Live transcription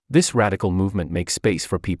This radical movement makes space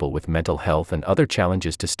for people with mental health and other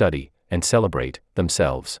challenges to study and celebrate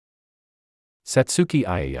themselves. Satsuki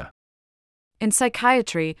Aeya. In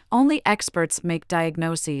psychiatry, only experts make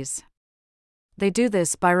diagnoses. They do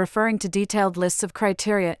this by referring to detailed lists of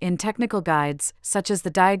criteria in technical guides, such as the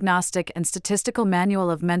Diagnostic and Statistical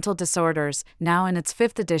Manual of Mental Disorders, now in its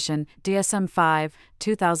 5th edition, DSM-5,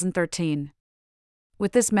 2013.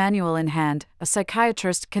 With this manual in hand, a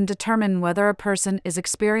psychiatrist can determine whether a person is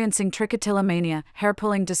experiencing trichotillomania,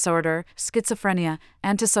 hair-pulling disorder, schizophrenia,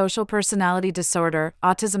 antisocial personality disorder,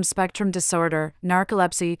 autism spectrum disorder,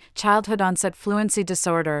 narcolepsy, childhood-onset fluency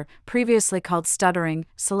disorder, previously called stuttering,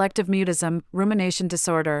 selective mutism, rumination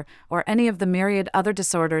disorder, or any of the myriad other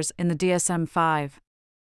disorders in the DSM-5.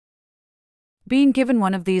 Being given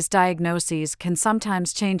one of these diagnoses can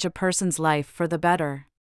sometimes change a person's life for the better.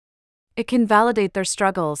 It can validate their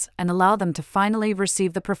struggles and allow them to finally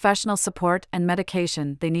receive the professional support and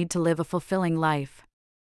medication they need to live a fulfilling life.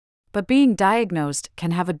 But being diagnosed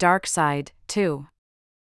can have a dark side, too.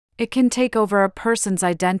 It can take over a person's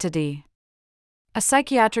identity. A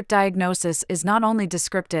psychiatric diagnosis is not only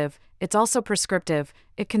descriptive, it's also prescriptive.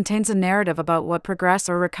 It contains a narrative about what progress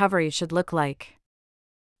or recovery should look like.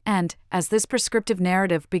 And, as this prescriptive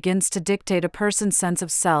narrative begins to dictate a person's sense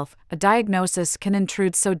of self, a diagnosis can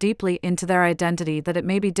intrude so deeply into their identity that it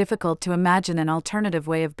may be difficult to imagine an alternative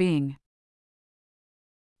way of being.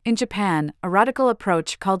 In Japan, a radical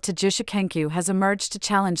approach called Tajusha Kenkyu has emerged to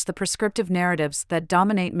challenge the prescriptive narratives that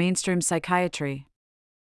dominate mainstream psychiatry.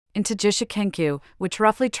 In Tajusha Kenkyu, which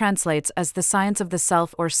roughly translates as the science of the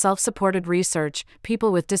self or self-supported research,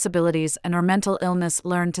 people with disabilities and/or mental illness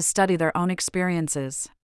learn to study their own experiences.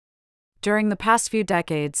 During the past few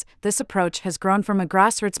decades, this approach has grown from a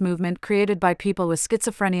grassroots movement created by people with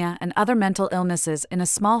schizophrenia and other mental illnesses in a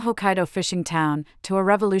small Hokkaido fishing town to a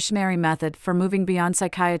revolutionary method for moving beyond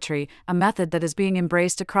psychiatry, a method that is being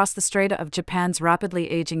embraced across the strata of Japan's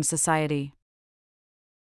rapidly aging society.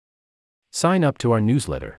 Sign up to our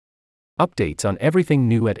newsletter. Updates on everything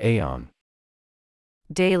new at Aeon.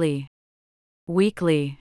 Daily.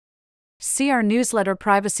 Weekly. See our newsletter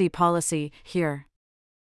privacy policy here.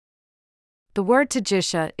 The word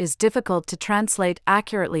Tajusha is difficult to translate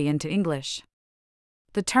accurately into English.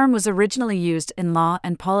 The term was originally used in law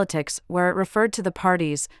and politics, where it referred to the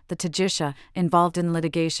parties, the Tajusha, involved in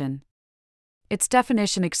litigation. Its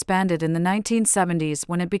definition expanded in the 1970s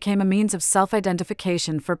when it became a means of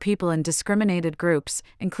self-identification for people in discriminated groups,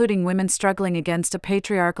 including women struggling against a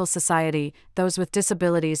patriarchal society, those with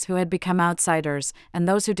disabilities who had become outsiders, and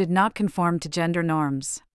those who did not conform to gender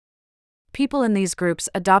norms. People in these groups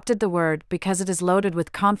adopted the word because it is loaded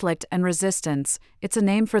with conflict and resistance. It's a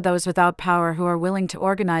name for those without power who are willing to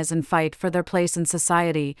organize and fight for their place in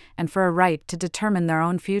society and for a right to determine their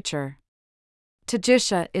own future.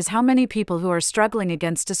 Tajusha is how many people who are struggling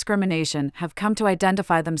against discrimination have come to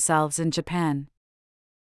identify themselves in Japan.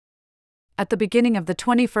 At the beginning of the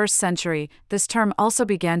 21st century, this term also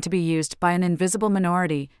began to be used by an invisible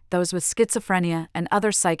minority, those with schizophrenia and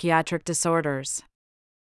other psychiatric disorders.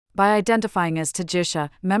 By identifying as Tajusha,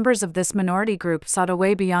 members of this minority group sought a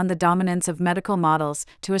way beyond the dominance of medical models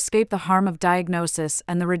to escape the harm of diagnosis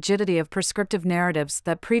and the rigidity of prescriptive narratives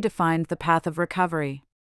that predefined the path of recovery.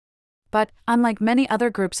 But, unlike many other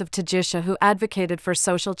groups of Tajusha who advocated for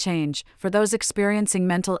social change, for those experiencing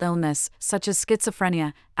mental illness, such as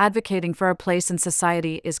schizophrenia, advocating for a place in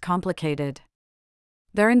society is complicated.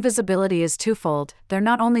 Their invisibility is twofold. They're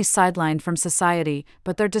not only sidelined from society,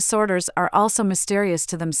 but their disorders are also mysterious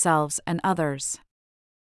to themselves and others.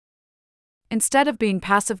 Instead of being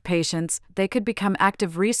passive patients, they could become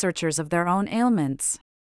active researchers of their own ailments.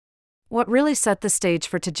 What really set the stage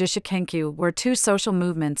for Tajusha Kenkyu were two social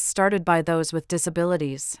movements started by those with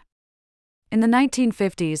disabilities. In the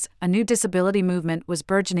 1950s, a new disability movement was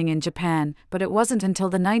burgeoning in Japan, but it wasn't until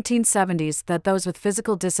the 1970s that those with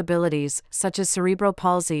physical disabilities, such as cerebral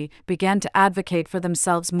palsy, began to advocate for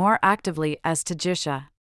themselves more actively as Tajusha.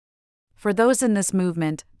 For those in this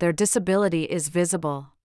movement, their disability is visible.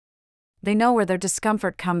 They know where their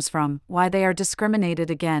discomfort comes from, why they are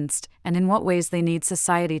discriminated against, and in what ways they need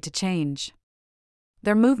society to change.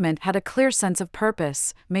 Their movement had a clear sense of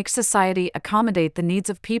purpose: make society accommodate the needs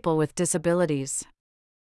of people with disabilities.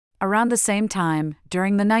 Around the same time,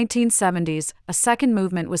 during the 1970s, a second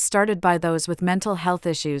movement was started by those with mental health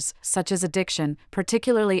issues, such as addiction,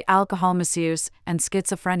 particularly alcohol misuse, and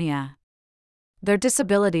schizophrenia. Their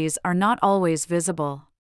disabilities are not always visible.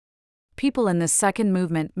 People in this second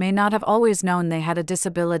movement may not have always known they had a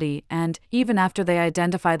disability, and, even after they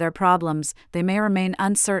identify their problems, they may remain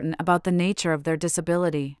uncertain about the nature of their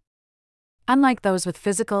disability. Unlike those with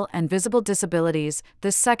physical and visible disabilities,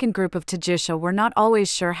 this second group of Tajisha were not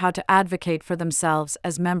always sure how to advocate for themselves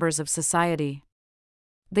as members of society.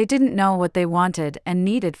 They didn't know what they wanted and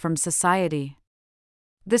needed from society.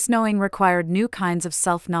 This knowing required new kinds of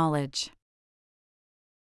self-knowledge.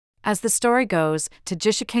 As the story goes,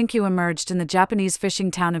 Tajisha Kenkyu emerged in the Japanese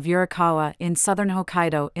fishing town of Yurikawa in southern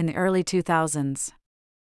Hokkaido in the early 2000s.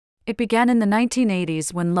 It began in the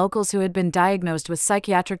 1980s when locals who had been diagnosed with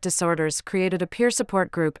psychiatric disorders created a peer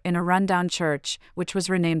support group in a rundown church, which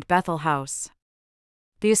was renamed Bethel House.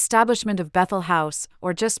 The establishment of Bethel House,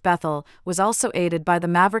 or just Bethel, was also aided by the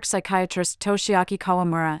maverick psychiatrist Toshiaki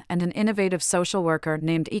Kawamura and an innovative social worker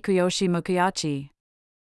named Ikuyoshi Mukayachi.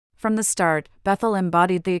 From the start, Bethel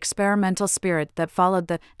embodied the experimental spirit that followed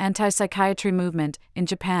the anti-psychiatry movement in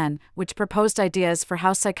Japan, which proposed ideas for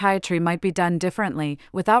how psychiatry might be done differently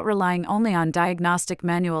without relying only on diagnostic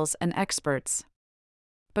manuals and experts.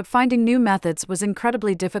 But finding new methods was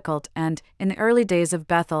incredibly difficult and, in the early days of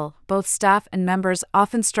Bethel, both staff and members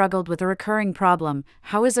often struggled with a recurring problem: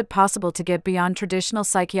 how is it possible to get beyond traditional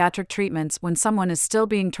psychiatric treatments when someone is still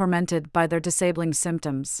being tormented by their disabling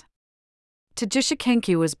symptoms? Tajisha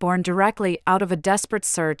Kenkyu was born directly out of a desperate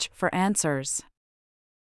search for answers.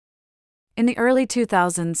 In the early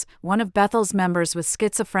 2000s, one of Bethel's members with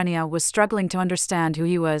schizophrenia was struggling to understand who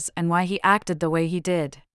he was and why he acted the way he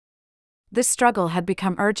did. This struggle had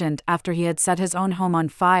become urgent after he had set his own home on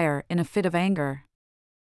fire in a fit of anger.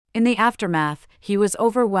 In the aftermath, he was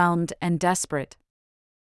overwhelmed and desperate.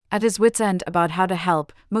 At his wits' end about how to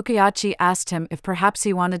help, Mukayachi asked him if perhaps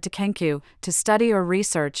he wanted to Kenkyu to study or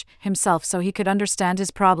research himself so he could understand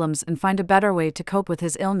his problems and find a better way to cope with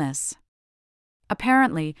his illness.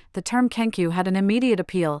 Apparently, the term Kenkyu had an immediate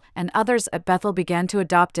appeal, and others at Bethel began to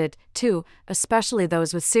adopt it, too, especially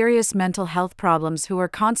those with serious mental health problems who were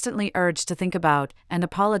constantly urged to think about and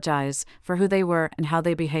apologize for who they were and how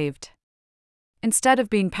they behaved. Instead of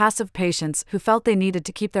being passive patients who felt they needed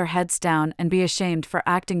to keep their heads down and be ashamed for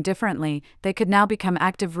acting differently, they could now become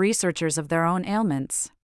active researchers of their own ailments.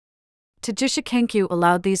 Tajisha Kenkyu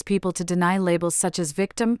allowed these people to deny labels such as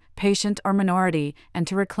victim, patient, or minority, and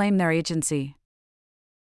to reclaim their agency.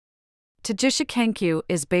 Tajisha Kenkyu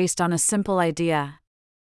is based on a simple idea.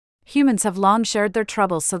 Humans have long shared their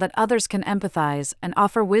troubles so that others can empathize and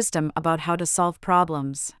offer wisdom about how to solve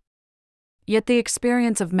problems. Yet the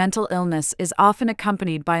experience of mental illness is often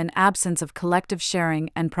accompanied by an absence of collective sharing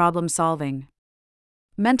and problem-solving.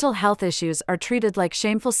 Mental health issues are treated like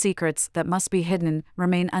shameful secrets that must be hidden,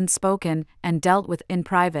 remain unspoken, and dealt with in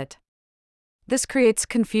private. This creates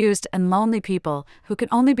confused and lonely people who can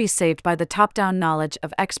only be saved by the top-down knowledge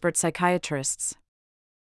of expert psychiatrists.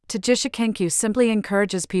 Tajisha Kenkyu simply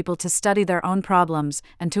encourages people to study their own problems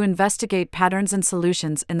and to investigate patterns and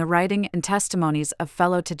solutions in the writing and testimonies of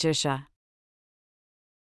fellow Tajisha.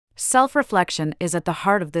 Self-reflection is at the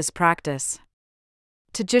heart of this practice.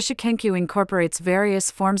 Tajisha Kenkyu incorporates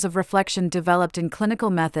various forms of reflection developed in clinical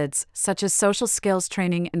methods, such as social skills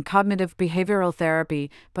training and cognitive behavioral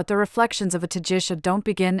therapy, but the reflections of a Tajisha don't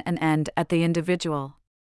begin and end at the individual.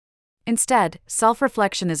 Instead,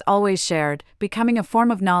 self-reflection is always shared, becoming a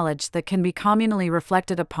form of knowledge that can be communally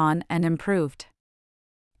reflected upon and improved.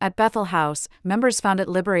 At Bethel House, members found it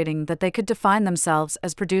liberating that they could define themselves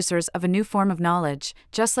as producers of a new form of knowledge,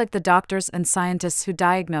 just like the doctors and scientists who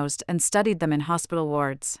diagnosed and studied them in hospital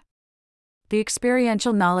wards. The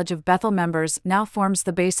experiential knowledge of Bethel members now forms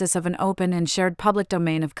the basis of an open and shared public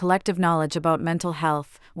domain of collective knowledge about mental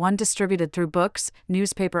health, one distributed through books,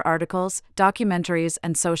 newspaper articles, documentaries,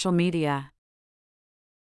 and social media.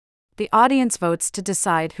 The audience votes to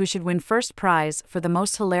decide who should win first prize for the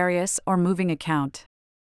most hilarious or moving account.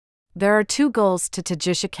 There are two goals to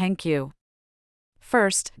Tajisha Kenkyu.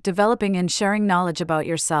 First, developing and sharing knowledge about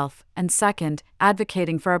yourself, and second,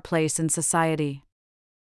 advocating for a place in society.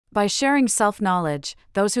 By sharing self-knowledge,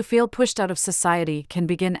 those who feel pushed out of society can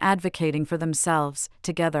begin advocating for themselves,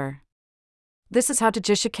 together. This is how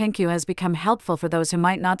Tajisha Kenkyu has become helpful for those who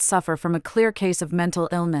might not suffer from a clear case of mental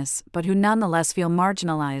illness, but who nonetheless feel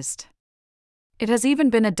marginalized. It has even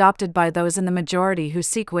been adopted by those in the majority who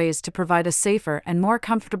seek ways to provide a safer and more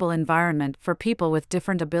comfortable environment for people with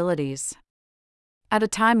different abilities. At a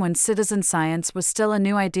time when citizen science was still a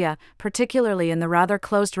new idea, particularly in the rather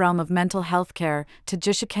closed realm of mental health care,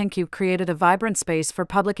 Tajisha Kenkyu created a vibrant space for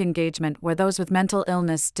public engagement where those with mental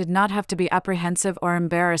illness did not have to be apprehensive or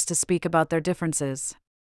embarrassed to speak about their differences.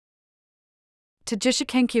 Tajisha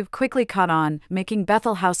Kenkyu quickly caught on, making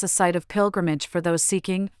Bethel House a site of pilgrimage for those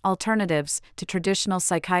seeking alternatives to traditional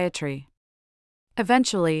psychiatry.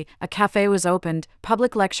 Eventually, a cafe was opened,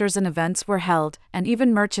 public lectures and events were held, and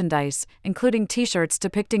even merchandise, including t-shirts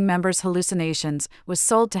depicting members' hallucinations, was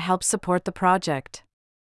sold to help support the project.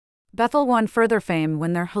 Bethel won further fame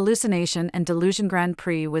when their Hallucination and Delusion Grand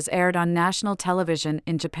Prix was aired on national television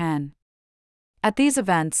in Japan. At these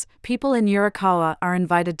events, people in Yurikawa are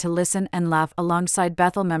invited to listen and laugh alongside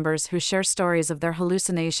Bethel members who share stories of their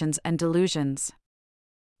hallucinations and delusions.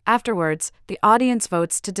 Afterwards, the audience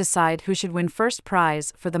votes to decide who should win first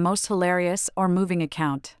prize for the most hilarious or moving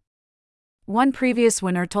account. One previous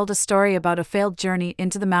winner told a story about a failed journey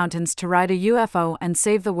into the mountains to ride a UFO and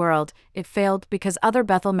save the world. It failed because other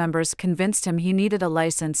Bethel members convinced him he needed a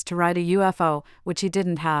license to ride a UFO, which he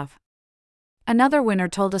didn't have. Another winner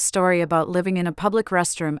told a story about living in a public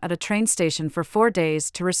restroom at a train station for 4 days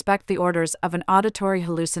to respect the orders of an auditory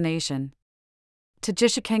hallucination.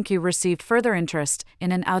 Tajisha Kenkyu received further interest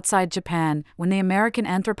in and outside Japan when the American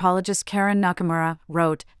anthropologist Karen Nakamura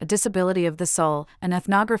wrote A Disability of the Soul, an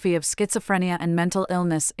ethnography of schizophrenia and mental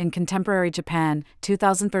illness in contemporary Japan,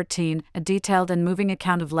 2013, a detailed and moving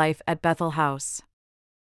account of life at Bethel House.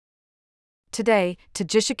 Today,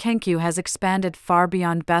 Tajisha Kenkyu has expanded far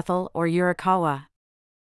beyond Bethel or Yurikawa.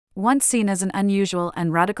 Once seen as an unusual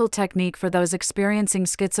and radical technique for those experiencing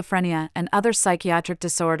schizophrenia and other psychiatric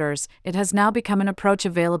disorders, it has now become an approach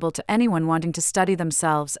available to anyone wanting to study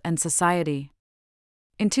themselves and society.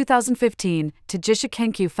 In 2015, Tajisha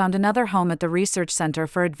Kenkyu found another home at the Research Center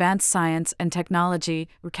for Advanced Science and Technology,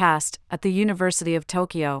 RCAST, at the University of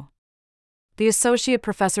Tokyo. The Associate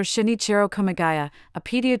Professor Shinichiro Kumagaya, a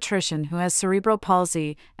pediatrician who has cerebral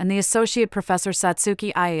palsy, and the Associate Professor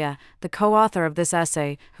Satsuki Aeya, the co-author of this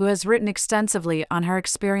essay, who has written extensively on her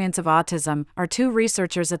experience of autism, are two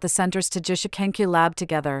researchers at the center's Tajisha Kenkyu lab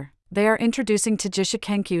together. They are introducing Tajisha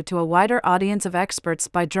Kenkyu to a wider audience of experts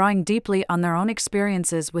by drawing deeply on their own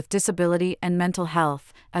experiences with disability and mental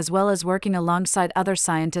health, as well as working alongside other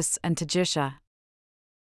scientists and Tajisha.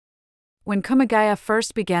 When Kumagaya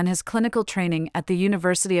first began his clinical training at the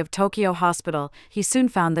University of Tokyo Hospital, he soon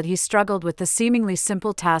found that he struggled with the seemingly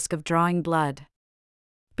simple task of drawing blood.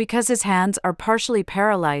 Because his hands are partially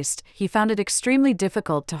paralyzed, he found it extremely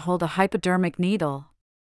difficult to hold a hypodermic needle.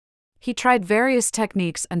 He tried various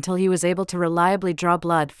techniques until he was able to reliably draw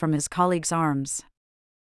blood from his colleagues' arms.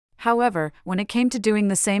 However, when it came to doing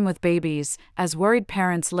the same with babies, as worried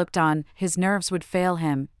parents looked on, his nerves would fail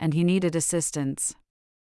him, and he needed assistance.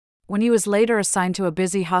 When he was later assigned to a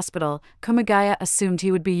busy hospital, Kumagaya assumed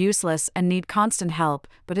he would be useless and need constant help,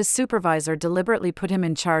 but his supervisor deliberately put him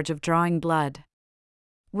in charge of drawing blood.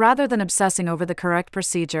 Rather than obsessing over the correct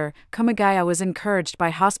procedure, Kumagaya was encouraged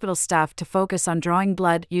by hospital staff to focus on drawing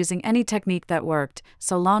blood using any technique that worked,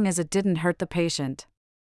 so long as it didn't hurt the patient.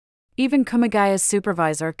 Even Kumagaya's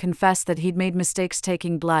supervisor confessed that he'd made mistakes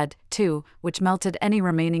taking blood, too, which melted any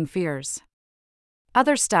remaining fears.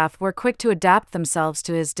 Other staff were quick to adapt themselves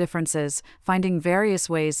to his differences, finding various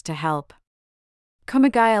ways to help.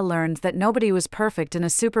 Kumagaya learned that nobody was perfect in a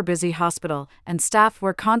super busy hospital, and staff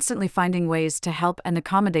were constantly finding ways to help and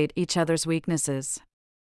accommodate each other's weaknesses.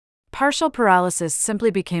 Partial paralysis simply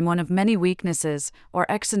became one of many weaknesses, or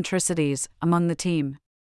eccentricities, among the team.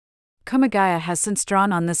 Kumagaya has since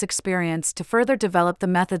drawn on this experience to further develop the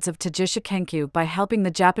methods of Tajisha Kenkyu by helping the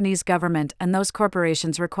Japanese government and those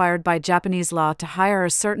corporations required by Japanese law to hire a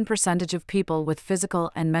certain percentage of people with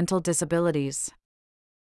physical and mental disabilities.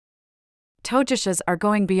 Tajishas are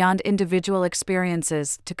going beyond individual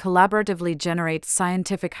experiences to collaboratively generate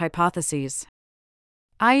scientific hypotheses.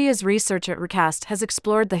 Aeya's research at RCAST has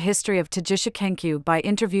explored the history of Tajisha Kenkyu by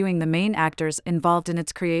interviewing the main actors involved in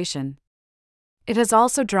its creation. It has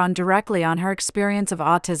also drawn directly on her experience of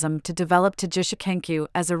autism to develop Tajisha Kenkyu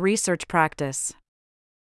as a research practice.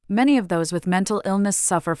 Many of those with mental illness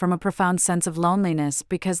suffer from a profound sense of loneliness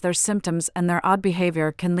because their symptoms and their odd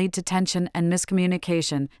behavior can lead to tension and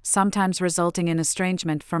miscommunication, sometimes resulting in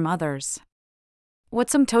estrangement from others. What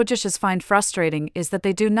some Tajishas find frustrating is that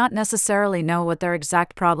they do not necessarily know what their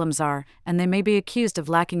exact problems are, and they may be accused of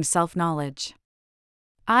lacking self-knowledge.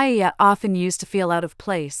 Aeya often used to feel out of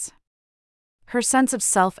place. Her sense of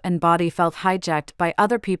self and body felt hijacked by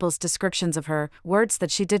other people's descriptions of her, words that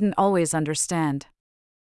she didn't always understand.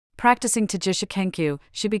 Practicing Tajisha Kenkyu,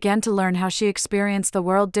 she began to learn how she experienced the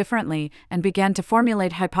world differently and began to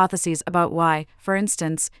formulate hypotheses about why, for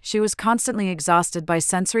instance, she was constantly exhausted by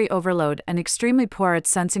sensory overload and extremely poor at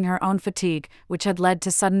sensing her own fatigue, which had led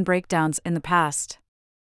to sudden breakdowns in the past.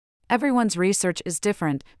 Everyone's research is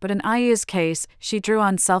different, but in Aeya's case, she drew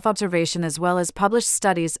on self-observation as well as published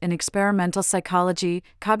studies in experimental psychology,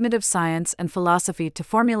 cognitive science, and philosophy to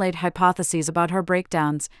formulate hypotheses about her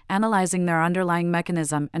breakdowns, analyzing their underlying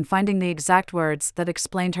mechanism and finding the exact words that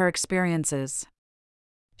explained her experiences.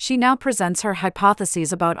 She now presents her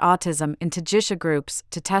hypotheses about autism in Tajisha groups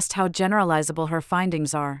to test how generalizable her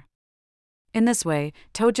findings are. In this way,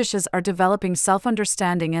 Tajishas are developing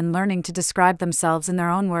self-understanding and learning to describe themselves in their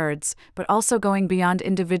own words, but also going beyond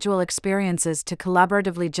individual experiences to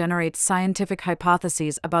collaboratively generate scientific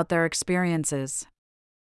hypotheses about their experiences.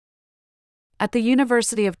 At the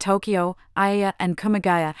University of Tokyo, Aeya and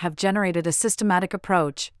Kumagaya have generated a systematic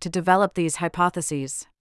approach to develop these hypotheses.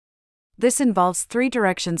 This involves 3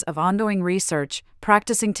 directions of ongoing research: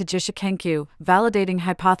 practicing Tajisha Kenkyu, validating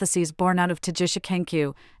hypotheses born out of Tajisha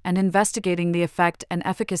Kenkyu, and investigating the effect and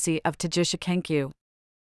efficacy of Tajisha Kenkyu.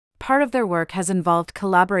 Part of their work has involved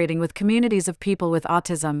collaborating with communities of people with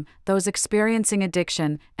autism, those experiencing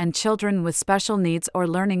addiction, and children with special needs or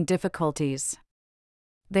learning difficulties.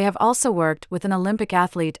 They have also worked with an Olympic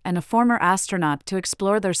athlete and a former astronaut to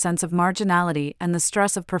explore their sense of marginality and the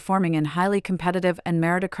stress of performing in highly competitive and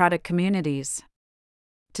meritocratic communities.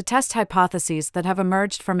 To test hypotheses that have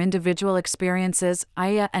emerged from individual experiences,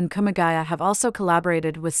 Aeya and Kumagaya have also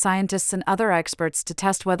collaborated with scientists and other experts to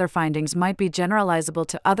test whether findings might be generalizable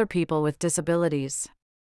to other people with disabilities.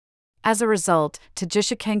 As a result,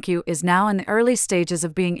 Tajisha Kenkyu is now in the early stages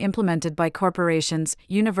of being implemented by corporations,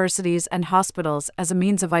 universities, and hospitals as a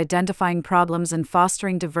means of identifying problems and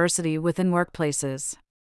fostering diversity within workplaces.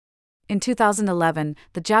 In 2011,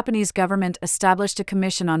 the Japanese government established a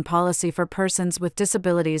commission on policy for persons with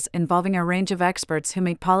disabilities involving a range of experts who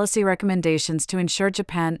make policy recommendations to ensure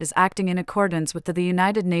Japan is acting in accordance with the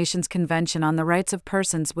United Nations Convention on the Rights of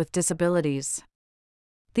Persons with Disabilities.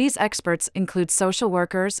 These experts include social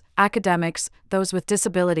workers, academics, those with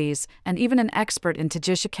disabilities, and even an expert in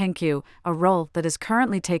Tajisha Kenkyu, a role that is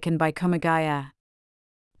currently taken by Kumagaya.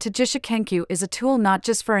 Tajisha Kenkyu is a tool not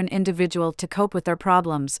just for an individual to cope with their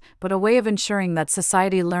problems, but a way of ensuring that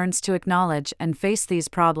society learns to acknowledge and face these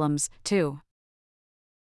problems, too.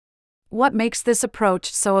 What makes this approach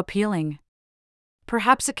so appealing?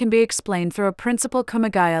 Perhaps it can be explained through a principle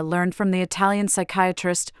Kumagaya learned from the Italian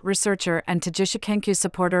psychiatrist, researcher, and Tajisha Kenkyu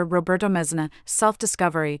supporter Roberto Mezzana: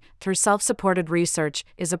 self-discovery, through self-supported research,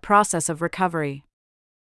 is a process of recovery.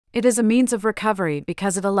 It is a means of recovery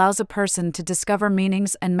because it allows a person to discover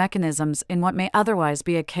meanings and mechanisms in what may otherwise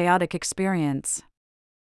be a chaotic experience.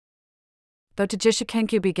 Though Tajisha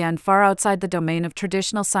Kenkyu began far outside the domain of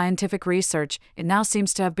traditional scientific research, it now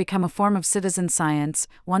seems to have become a form of citizen science,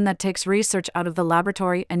 one that takes research out of the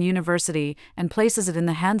laboratory and university and places it in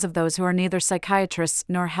the hands of those who are neither psychiatrists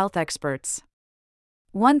nor health experts.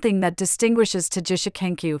 One thing that distinguishes Tajisha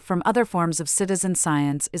Kenkyu from other forms of citizen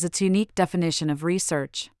science is its unique definition of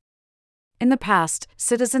research. In the past,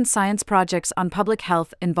 citizen science projects on public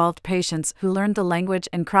health involved patients who learned the language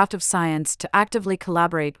and craft of science to actively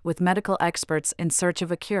collaborate with medical experts in search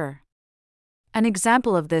of a cure. An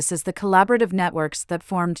example of this is the collaborative networks that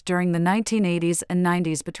formed during the 1980s and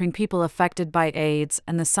 90s between people affected by AIDS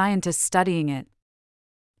and the scientists studying it.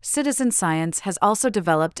 Citizen science has also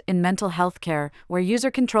developed in mental health care, where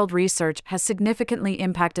user-controlled research has significantly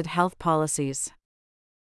impacted health policies.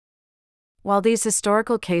 While these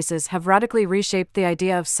historical cases have radically reshaped the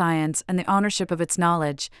idea of science and the ownership of its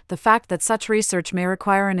knowledge, the fact that such research may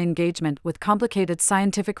require an engagement with complicated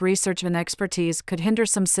scientific research and expertise could hinder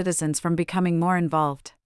some citizens from becoming more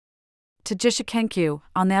involved. Tajisha Kenkyu,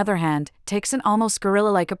 on the other hand, takes an almost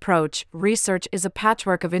guerrilla-like approach. Research is a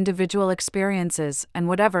patchwork of individual experiences and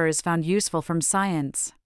whatever is found useful from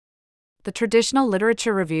science. The traditional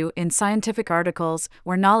literature review in scientific articles,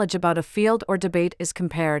 where knowledge about a field or debate is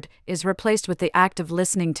compared, is replaced with the act of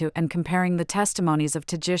listening to and comparing the testimonies of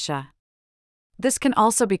Tajisha. This can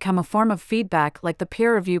also become a form of feedback like the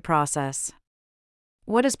peer review process.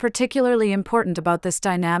 What is particularly important about this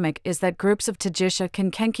dynamic is that groups of Tajisha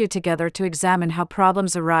can Kenkyu together to examine how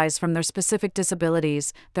problems arise from their specific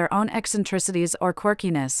disabilities, their own eccentricities or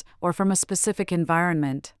quirkiness, or from a specific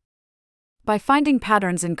environment. By finding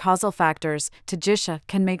patterns in causal factors, Tajisha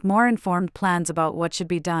can make more informed plans about what should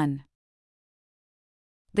be done.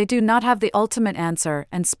 They do not have the ultimate answer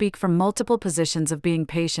and speak from multiple positions of being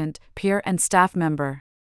patient, peer, and staff member.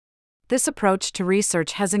 This approach to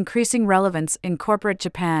research has increasing relevance in corporate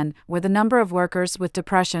Japan, where the number of workers with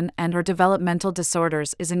depression and/or developmental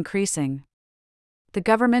disorders is increasing. The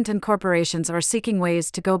government and corporations are seeking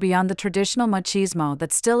ways to go beyond the traditional machismo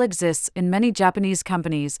that still exists in many Japanese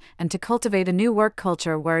companies and to cultivate a new work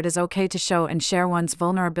culture where it is okay to show and share one's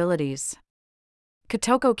vulnerabilities.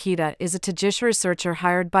 Kotoko Kita is a Tajish researcher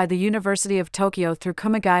hired by the University of Tokyo through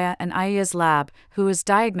Kumagaya and Aiya's lab, who is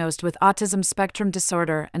diagnosed with autism spectrum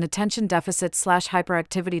disorder and attention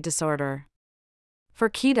deficit/hyperactivity disorder. For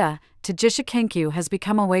Kita, Tajisha Kenkyu has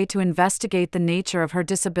become a way to investigate the nature of her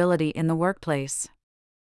disability in the workplace.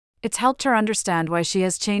 It's helped her understand why she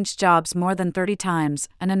has changed jobs more than 30 times,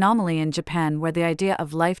 an anomaly in Japan where the idea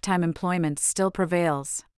of lifetime employment still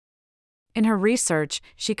prevails. In her research,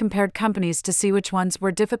 she compared companies to see which ones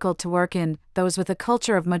were difficult to work in, those with a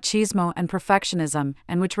culture of machismo and perfectionism,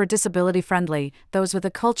 and which were disability-friendly, those with a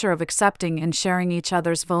culture of accepting and sharing each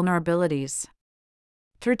other's vulnerabilities.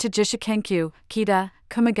 Through Tajisha Kenkyu, Kita,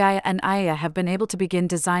 Kumagaya and Aya have been able to begin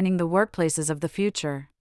designing the workplaces of the future.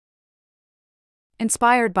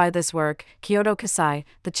 Inspired by this work, Kyoto Kasai,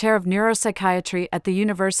 the chair of neuropsychiatry at the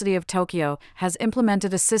University of Tokyo, has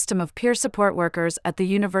implemented a system of peer support workers at the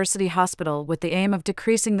university hospital with the aim of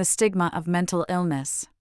decreasing the stigma of mental illness.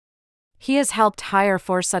 He has helped hire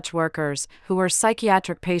 4 such workers, who were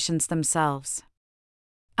psychiatric patients themselves.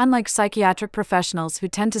 Unlike psychiatric professionals who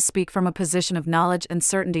tend to speak from a position of knowledge and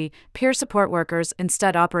certainty, peer support workers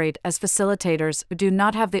instead operate as facilitators who do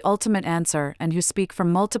not have the ultimate answer and who speak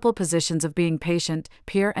from multiple positions of being patient,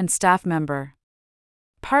 peer, and staff member.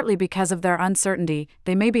 Partly because of their uncertainty,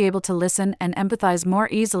 they may be able to listen and empathize more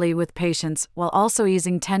easily with patients while also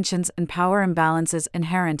easing tensions and power imbalances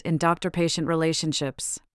inherent in doctor-patient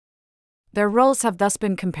relationships. Their roles have thus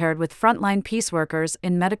been compared with frontline peace workers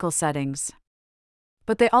in medical settings.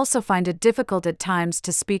 But they also find it difficult at times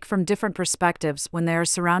to speak from different perspectives when they are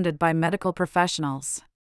surrounded by medical professionals.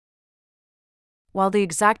 While the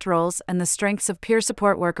exact roles and the strengths of peer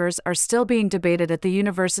support workers are still being debated at the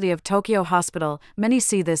University of Tokyo Hospital, many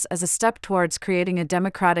see this as a step towards creating a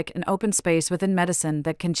democratic and open space within medicine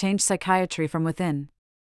that can change psychiatry from within.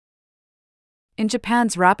 In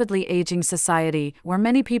Japan's rapidly aging society, where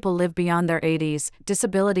many people live beyond their 80s,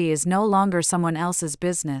 disability is no longer someone else's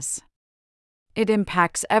business. It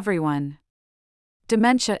impacts everyone.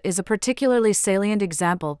 Dementia is a particularly salient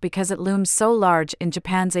example because it looms so large in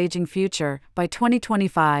Japan's aging future. By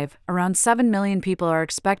 2025, around 7 million people are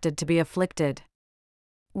expected to be afflicted.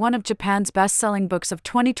 One of Japan's best-selling books of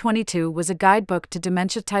 2022 was a guidebook to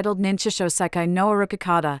dementia titled Ninshisho Sekai no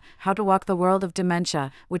Arukakata, How to Walk the World of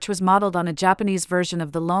Dementia, which was modeled on a Japanese version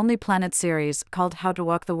of the Lonely Planet series called How to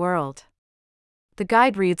Walk the World. The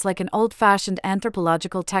guide reads like an old-fashioned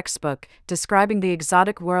anthropological textbook, describing the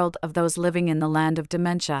exotic world of those living in the land of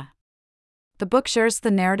dementia. The book shares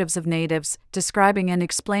the narratives of natives, describing and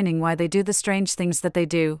explaining why they do the strange things that they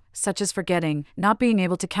do, such as forgetting, not being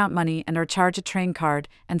able to count money and or charge a train card,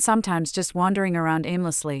 and sometimes just wandering around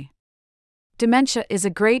aimlessly. Dementia is a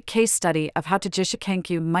great case study of how Tajisha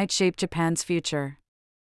Kenkyu might shape Japan's future.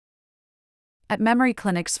 At memory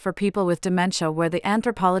clinics for people with dementia, where the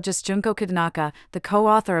anthropologist Junko Kitanaka, the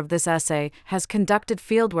co-author of this essay, has conducted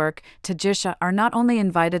fieldwork, Tajisha are not only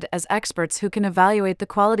invited as experts who can evaluate the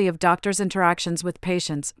quality of doctors' interactions with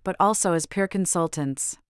patients, but also as peer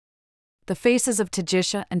consultants. The faces of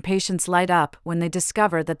Tajisha and patients light up when they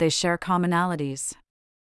discover that they share commonalities.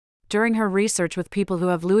 During her research with people who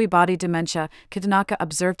have Lewy body dementia, Kitanaka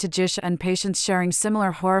observed Tajisha and patients sharing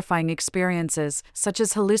similar horrifying experiences, such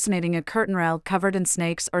as hallucinating a curtain rail covered in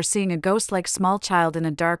snakes or seeing a ghost-like small child in a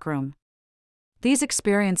dark room. These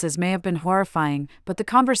experiences may have been horrifying, but the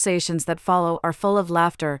conversations that follow are full of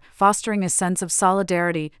laughter, fostering a sense of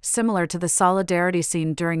solidarity, similar to the solidarity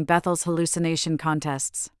scene during Bethel's hallucination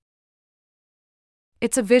contests.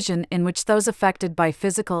 It's a vision in which those affected by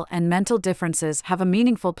physical and mental differences have a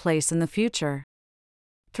meaningful place in the future.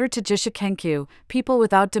 Through Tajisha Kenkyu, people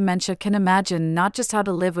without dementia can imagine not just how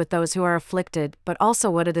to live with those who are afflicted, but also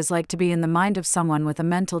what it is like to be in the mind of someone with a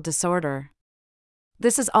mental disorder.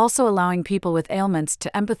 This is also allowing people with ailments to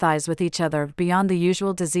empathize with each other beyond the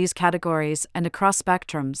usual disease categories and across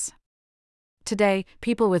spectrums. Today,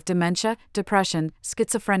 people with dementia, depression,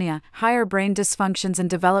 schizophrenia, higher brain dysfunctions and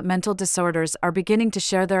developmental disorders are beginning to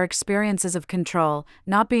share their experiences of control,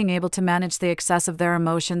 not being able to manage the excess of their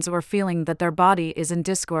emotions or feeling that their body is in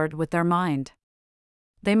discord with their mind.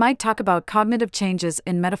 They might talk about cognitive changes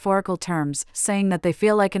in metaphorical terms, saying that they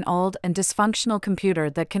feel like an old and dysfunctional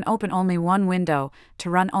computer that can open only one window,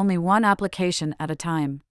 to run only one application at a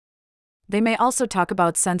time. They may also talk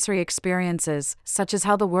about sensory experiences, such as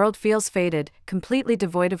how the world feels faded, completely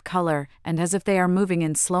devoid of color, and as if they are moving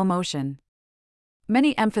in slow motion.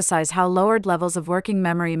 Many emphasize how lowered levels of working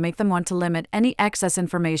memory make them want to limit any excess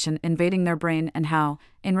information invading their brain and how,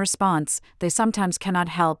 in response, they sometimes cannot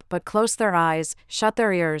help but close their eyes, shut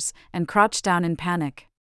their ears, and crouch down in panic.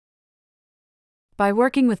 By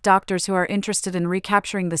working with doctors who are interested in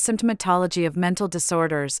recapturing the symptomatology of mental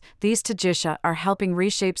disorders, these Tajisha are helping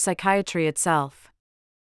reshape psychiatry itself.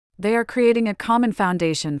 They are creating a common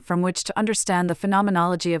foundation from which to understand the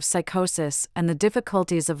phenomenology of psychosis and the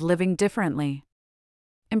difficulties of living differently.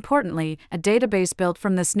 Importantly, a database built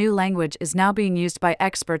from this new language is now being used by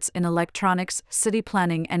experts in electronics, city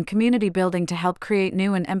planning, and community building to help create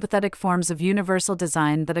new and empathetic forms of universal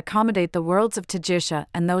design that accommodate the worlds of Tajisha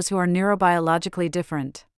and those who are neurobiologically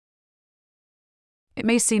different. It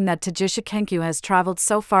may seem that Tajisha Kenkyu has traveled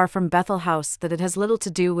so far from Bethel House that it has little to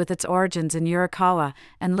do with its origins in Yurikawa,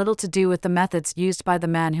 and little to do with the methods used by the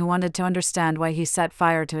man who wanted to understand why he set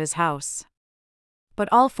fire to his house. But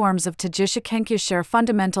all forms of Tajisha Kenkyu share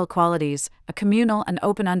fundamental qualities: a communal and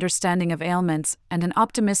open understanding of ailments, and an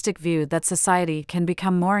optimistic view that society can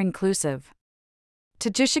become more inclusive.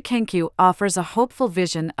 Tajisha Kenkyu offers a hopeful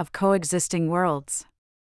vision of coexisting worlds.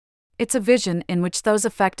 It's a vision in which those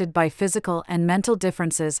affected by physical and mental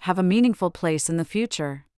differences have a meaningful place in the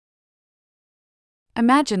future.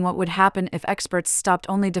 Imagine what would happen if experts stopped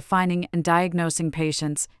only defining and diagnosing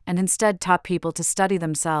patients, and instead taught people to study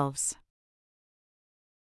themselves.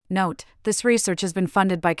 Note: this research has been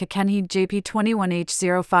funded by Kakenhi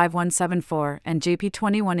JP21H05174 and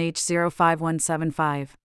JP21H05175.